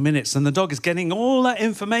hours or minutes, and the dog is getting all that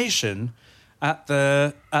information at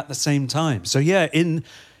the same time. So yeah,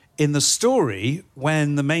 in the story,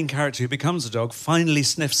 when the main character who becomes a dog finally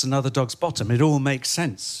sniffs another dog's bottom, it all makes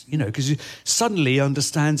sense, because he suddenly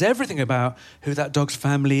understands everything about who that dog's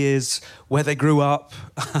family is, where they grew up,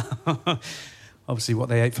 obviously what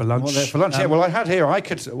they ate for lunch. Yeah. Well, I had here.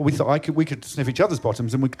 We thought we could sniff each other's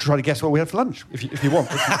bottoms, and we could try to guess what we had for lunch, if you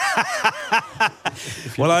want.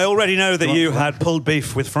 Well, I already know that you had pulled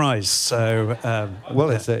beef with fries, so.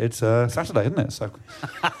 Well, it's Saturday, isn't it? So.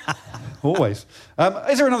 Always.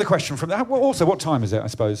 Is there another question from that? Well, also, what time is it, I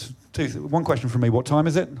suppose? One question from me. What time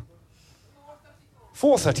is it?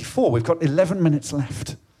 4:34. We've got 11 minutes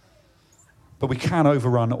left. But we can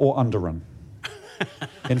overrun or underrun.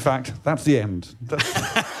 In fact, that's the end. We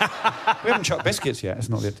haven't chucked biscuits yet. It's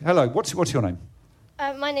not the. Hello, what's your name?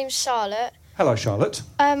 My name's Charlotte. Hello, Charlotte.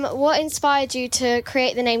 What inspired you to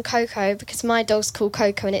create the name Coco? Because my dog's called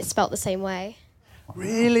Coco and it's spelt the same way.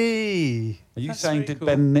 Really? Are you saying, did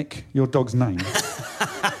Ben nick your dog's name?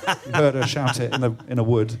 You heard her shout it in a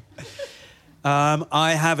wood.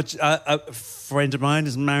 I have a friend of mine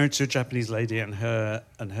is married to a Japanese lady, and her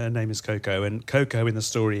name is Coco. And Coco in the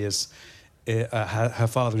story is her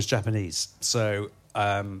father is Japanese. So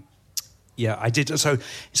I did. So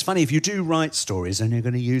it's funny, if you do write stories and you're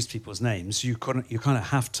going to use people's names, you kind of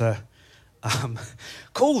have to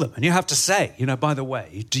call them, and you have to say, by the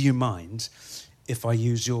way, do you mind if I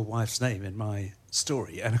use your wife's name in my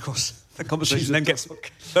story? And of course, the conversation then gets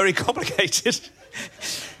very complicated.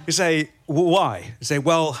 You say, well, why? You say,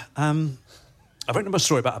 well, I've written a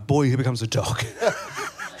story about a boy who becomes a dog.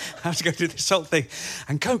 I have to go through this whole thing.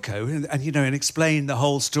 And Coco, and explain the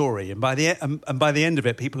whole story. And by the end of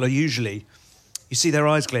it, people are usually, you see their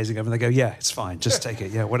eyes glazing over and they go, yeah, it's fine, just take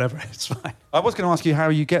it, yeah, whatever, it's fine. I was going to ask you how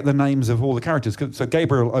you get the names of all the characters. So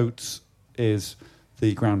Gabriel Oates is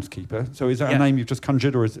the groundskeeper. So is that a name you've just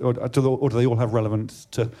conjured, or do they all have relevance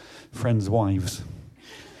to friends' wives?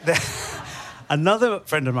 Another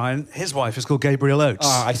friend of mine, his wife is called Gabriel Oates.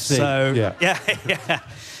 Ah, I see. So, yeah.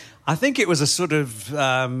 I think it was a sort of,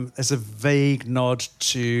 there's a vague nod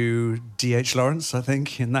to D.H. Lawrence, I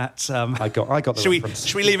think, in that... I got the reference.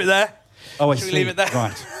 Should we leave it there? Oh, I should see. we leave it there?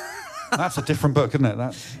 Right. That's a different book, isn't it?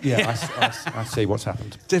 I see what's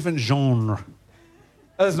happened. Different genre.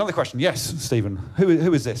 There's another question. Yes, Stephen.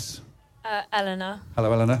 Who is this? Eleanor.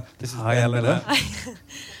 Hello, Eleanor. This is Hi, Eleanor.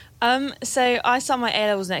 So I start my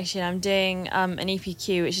A-levels next year and I'm doing an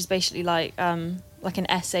EPQ, which is basically like an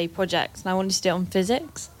essay project, and I wanted to do it on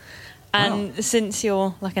physics. And since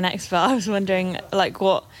you're like an expert, I was wondering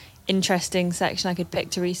what interesting section I could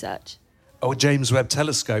pick to research. Oh, James Webb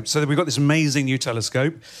Telescope. So we've got this amazing new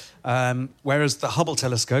telescope, whereas the Hubble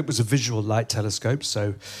telescope was a visual light telescope,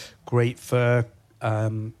 so great for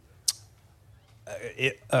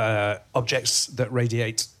objects that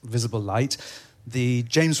radiate visible light. The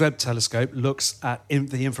James Webb Telescope looks at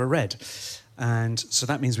the infrared, and so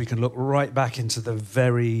that means we can look right back into the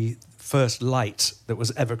very first light that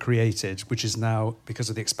was ever created, which is now, because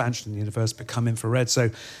of the expansion in the universe, become infrared. So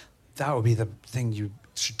that would be the thing you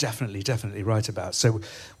should definitely write about. So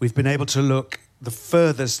we've been able to look the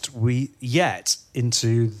furthest yet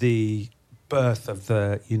into the birth of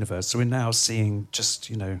the universe. So we're now seeing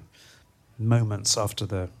just, moments after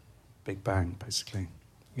the Big Bang, basically.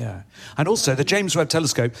 Yeah. And also the James Webb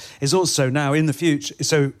Telescope is also now in the future.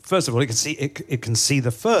 So first of all, it can see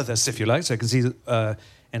the furthest, if you like. So it can see,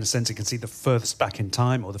 in a sense, it can see the furthest back in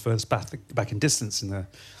time, or the furthest back in distance in the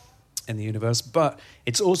universe. But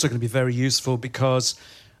it's also going to be very useful because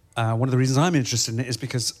one of the reasons I'm interested in it is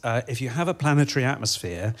because if you have a planetary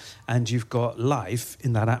atmosphere and you've got life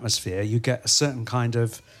in that atmosphere, you get a certain kind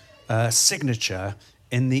of signature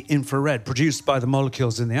in the infrared produced by the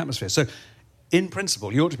molecules in the atmosphere. So, in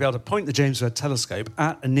principle, you ought to be able to point the James Webb Telescope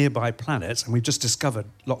at a nearby planet, and we've just discovered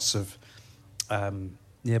lots of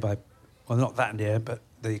nearby, well, not that near, but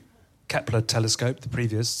the Kepler telescope, the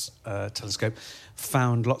previous telescope,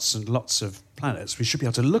 found lots and lots of planets. We should be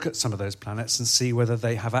able to look at some of those planets and see whether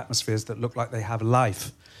they have atmospheres that look like they have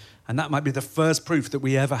life. And that might be the first proof that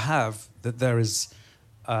we ever have that there is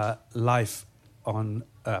life on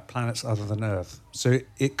planets other than Earth. So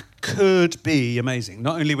it could be amazing.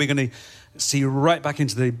 Not only are we going to see right back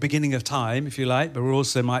into the beginning of time, if you like, but we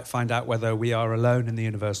also might find out whether we are alone in the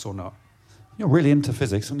universe or not. You're really into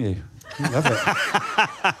physics, aren't you? You love it.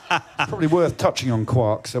 It's probably worth touching on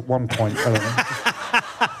quarks at one point, Eleanor.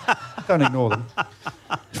 Don't ignore them.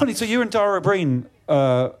 It's funny, so you and Dara Breen,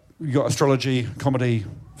 you got astrology, comedy,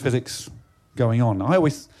 physics going on. I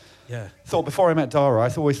always thought, before I met Dara,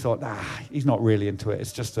 I always thought, he's not really into it.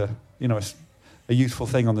 It's just a useful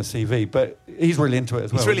thing on the CV. But he's really into it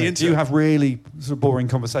as well. He's really into it. Do you have really sort of boring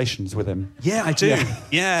conversations with him? Yeah, I do.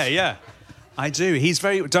 Yeah. I do.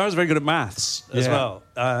 Dara's very good at maths as well.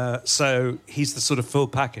 So he's the sort of full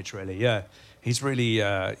package, really. Yeah, he's really.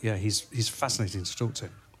 He's fascinating to talk to.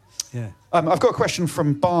 Yeah. I've got a question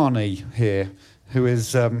from Barney here, who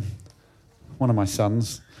is one of my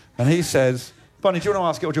sons, and he says, "Barney, do you want to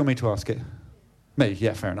ask it, or do you want me to ask it?" Me?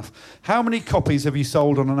 Yeah, fair enough. How many copies have you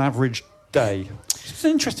sold on an average day? It's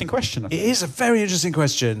an interesting question. It is a very interesting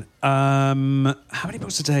question. How many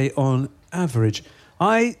books a day on average?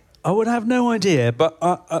 I would have no idea, but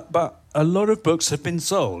a lot of books have been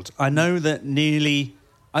sold. I know that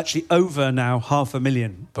over now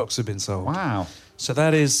 500,000 books have been sold. Wow. So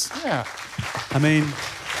that is, I mean,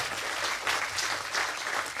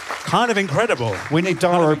 kind of incredible. We need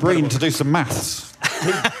Dara Breen to do some maths.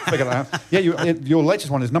 Figure that out. Yeah, your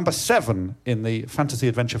latest one is number 7 in the Fantasy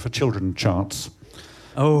Adventure for Children charts.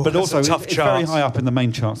 Oh, but also a tough it's chart. very high up in the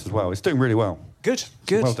main charts as well. It's doing really well. Good.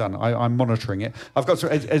 Well done. I'm monitoring it.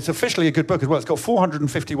 It's officially a good book as well. It's got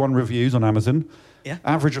 451 reviews on Amazon. Yeah.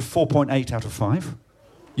 Average of 4.8 out of 5.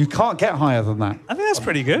 You can't get higher than that. I think that's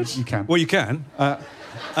pretty good. You can. Well, you can.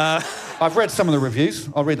 I've read some of the reviews.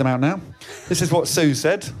 I'll read them out now. This is what Sue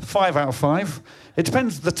said. 5 out of 5. It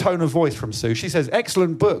depends the tone of voice from Sue. She says,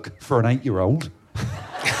 excellent book for an 8-year-old.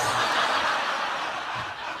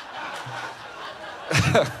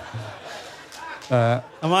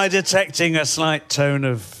 Am I detecting a slight tone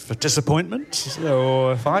of disappointment?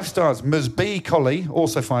 Or 5 stars. Ms. B. Colley,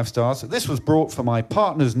 also 5 stars. This was brought for my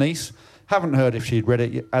partner's niece. Haven't heard if she'd read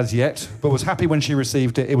it as yet, but was happy when she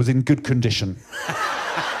received it. It was in good condition.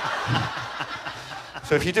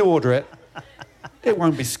 So if you do order it, it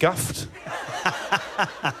won't be scuffed.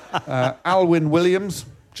 Alwyn Williams,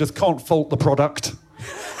 just can't fault the product.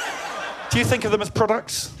 Do you think of them as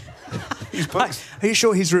products? These books? Are you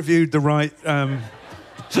sure he's reviewed the right... And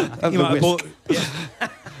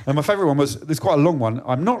my favourite one was, there's quite a long one,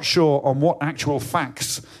 I'm not sure on what actual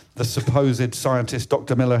facts the supposed scientist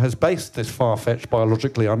Dr. Miller has based this far-fetched,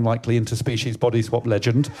 biologically unlikely interspecies body swap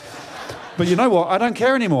legend. But you know what? I don't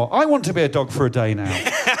care anymore. I want to be a dog for a day now.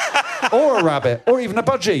 Or a rabbit, or even a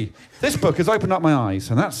budgie. This book has opened up my eyes,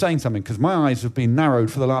 and that's saying something, because my eyes have been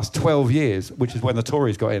narrowed for the last 12 years, which is when the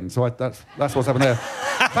Tories got in. So that's what's happened there.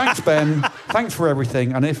 Thanks, Ben. Thanks for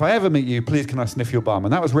everything. And if I ever meet you, please can I sniff your bum?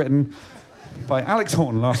 And that was written by Alex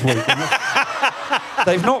Horne last week.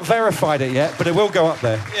 They've not verified it yet, but it will go up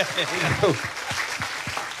there.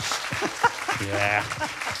 Yeah.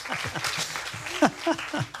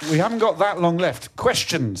 We haven't got that long left.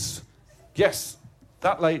 Questions? Yes.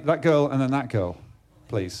 That girl, and then that girl,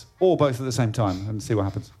 please. Or both at the same time, and see what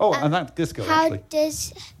happens. Oh, and this girl, how actually. How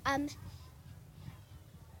does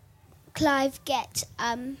Clive get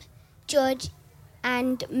George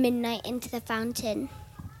and Midnight into the fountain?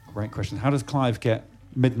 Great question. How does Clive get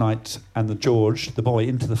Midnight and the George, the boy,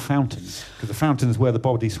 into the fountain? Because the fountain is where the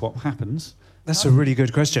body swap happens. That's a really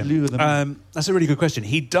good question. Lure them. That's a really good question.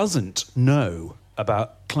 He doesn't know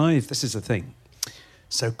about Clive. This is the thing.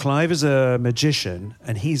 So Clive is a magician,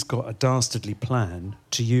 and he's got a dastardly plan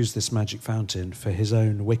to use this magic fountain for his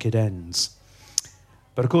own wicked ends.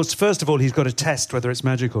 But of course, first of all, he's got to test whether it's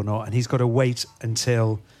magic or not, and he's got to wait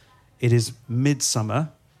until it is midsummer.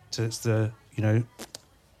 So it's the,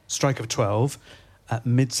 strike of 12 at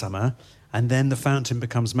midsummer, and then the fountain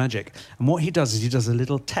becomes magic. And what he does is he does a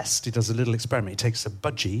little test. He does a little experiment. He takes a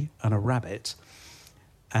budgie and a rabbit,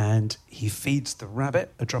 and he feeds the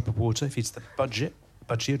rabbit a drop of water, feeds the budgie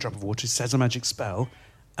a drop of water, says a magic spell,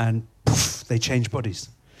 and poof, they change bodies.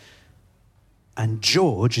 And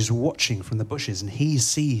George is watching from the bushes and he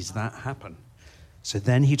sees that happen. So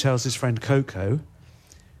then he tells his friend Coco.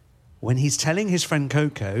 When he's telling his friend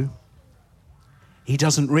Coco, he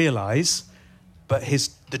doesn't realise, but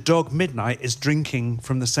the dog Midnight is drinking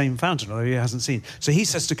from the same fountain, although he hasn't seen. So he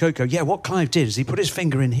says to Coco, yeah, what Clive did is he put his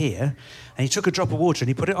finger in here and he took a drop of water and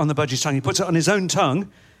he put it on the budgie's tongue. He puts it on his own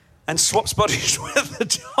tongue and swaps bodies with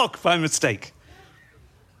the dog by mistake.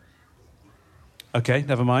 Okay,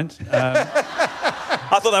 never mind.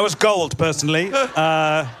 I thought that was gold, personally.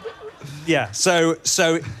 Yeah, so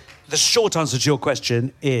the short answer to your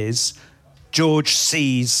question is George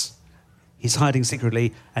sees, he's hiding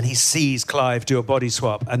secretly, and he sees Clive do a body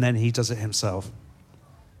swap, and then he does it himself.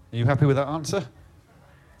 Are you happy with that answer?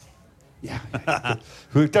 Yeah. Okay,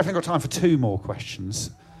 we've definitely got time for 2 more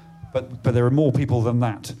questions, but there are more people than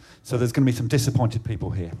that, so there's going to be some disappointed people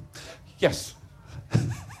here. Yes.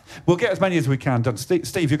 We'll get as many as we can done.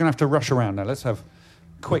 Steve, you're going to have to rush around now. Let's have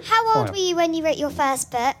quick. How old were you when you wrote your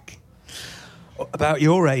first book? About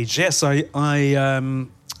your age, yes. I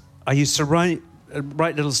used to write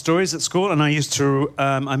little stories at school, and I used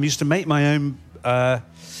to make my own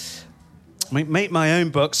make my own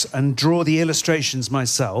books and draw the illustrations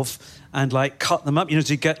myself and like cut them up. You know,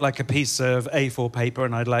 to get like a piece of A4 paper,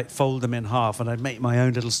 and I'd like fold them in half, and I'd make my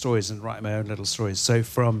own little stories and write my own little stories. So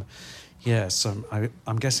from so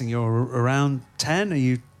I'm guessing you're around 10. Are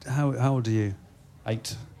you? How old are you?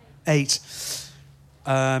 8. 8.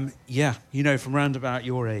 Yeah, you know, from round about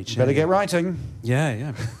your age. You better get writing.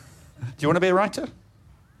 Yeah. Do you want to be a writer?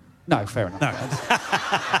 No, fair enough. No.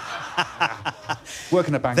 Work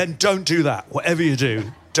in a bank. Then don't do that. Whatever you do,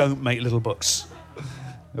 don't make little books.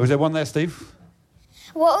 Was there one there, Steve?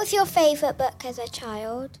 What was your favourite book as a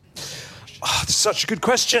child? Oh, such good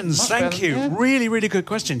questions. Much Thank better, you. yeah. Really, really good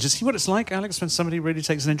questions. You see what it's like, Alex, when somebody really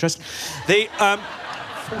takes an interest?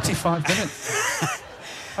 45 minutes.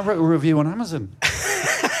 I wrote a review on Amazon.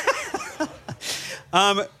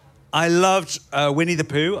 I loved Winnie the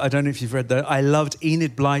Pooh. I don't know if you've read that. I loved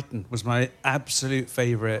Enid Blyton, was my absolute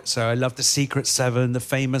favourite. So I loved The Secret Seven, The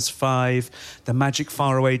Famous Five, The Magic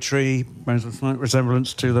Faraway Tree. Bears a slight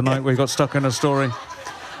resemblance to the night we got stuck in a story.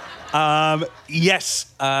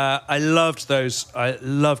 Yes, I loved those. I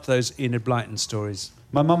loved those Enid Blyton stories.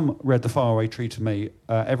 My mum read The Faraway Tree to me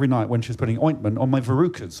every night when she was putting ointment on my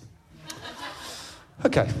verrucas.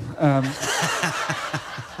 Okay.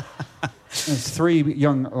 There's 3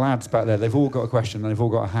 young lads back there. They've all got a question and they've all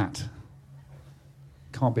got a hat.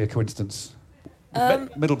 Can't be a coincidence.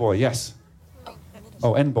 Middle boy, yes.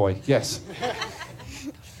 Oh, end boy, yes.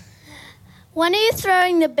 When are you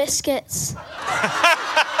throwing the biscuits?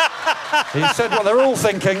 He said what they're all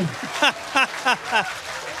thinking.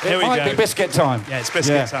 It might be biscuit time. Yeah, it's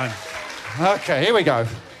biscuit time. Okay, here we go.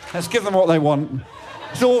 Let's give them what they want.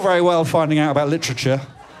 It's all very well finding out about literature.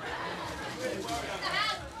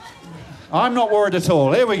 I'm not worried at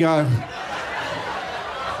all. Here we go.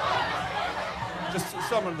 Just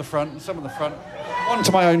some at the front, some at the front. One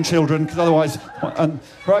to my own children, because otherwise...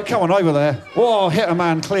 right, come on, over there. Whoa, hit a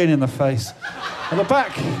man clean in the face. At the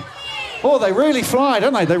back... Oh, they really fly,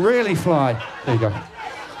 don't they? They really fly. There you go.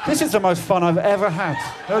 This is the most fun I've ever had.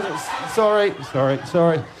 Sorry.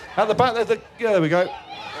 At the back, there we go.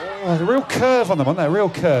 Oh, there's a real curve on them, aren't there? A real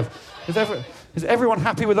curve. Is everyone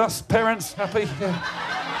happy with us? Parents, happy? Yeah.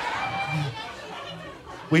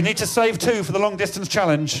 We need to save 2 for the long distance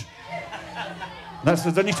challenge.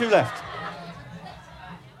 There's only 2 left.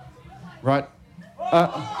 Right.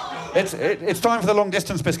 It's time for the long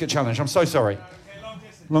distance biscuit challenge. I'm so sorry.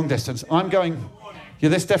 Long distance. I'm going... Yeah,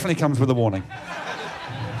 this definitely comes with a warning.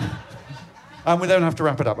 And we don't have to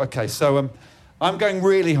wrap it up. Okay, so I'm going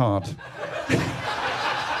really hard.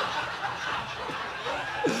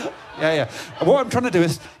 Yeah. What I'm trying to do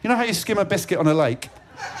is... You know how you skim a biscuit on a lake?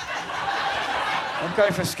 I'm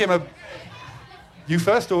going for skimmer. You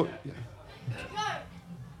first, or?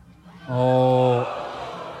 Oh.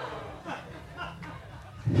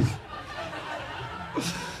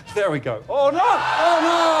 There we go. Oh no!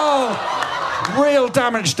 Oh no! Real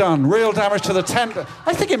damage done. Real damage to the tent.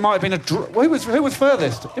 I think it might have been a draw. Who was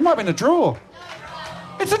furthest? It might have been a draw.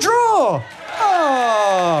 It's a draw.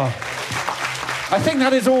 Oh. I think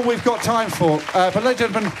that is all we've got time for. But ladies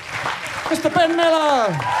and gentlemen, Mr. Ben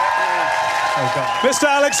Miller. Mr.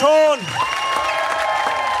 Alex Horne.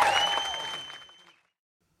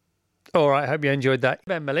 All right, hope you enjoyed that.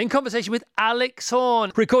 Ben Miller in conversation with Alex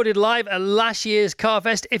Horne, recorded live at last year's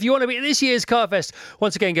Carfest. If you want to be at this year's Carfest,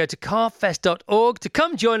 once again, go to carfest.org to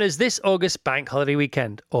come join us this August bank holiday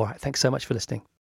weekend. All right, thanks so much for listening.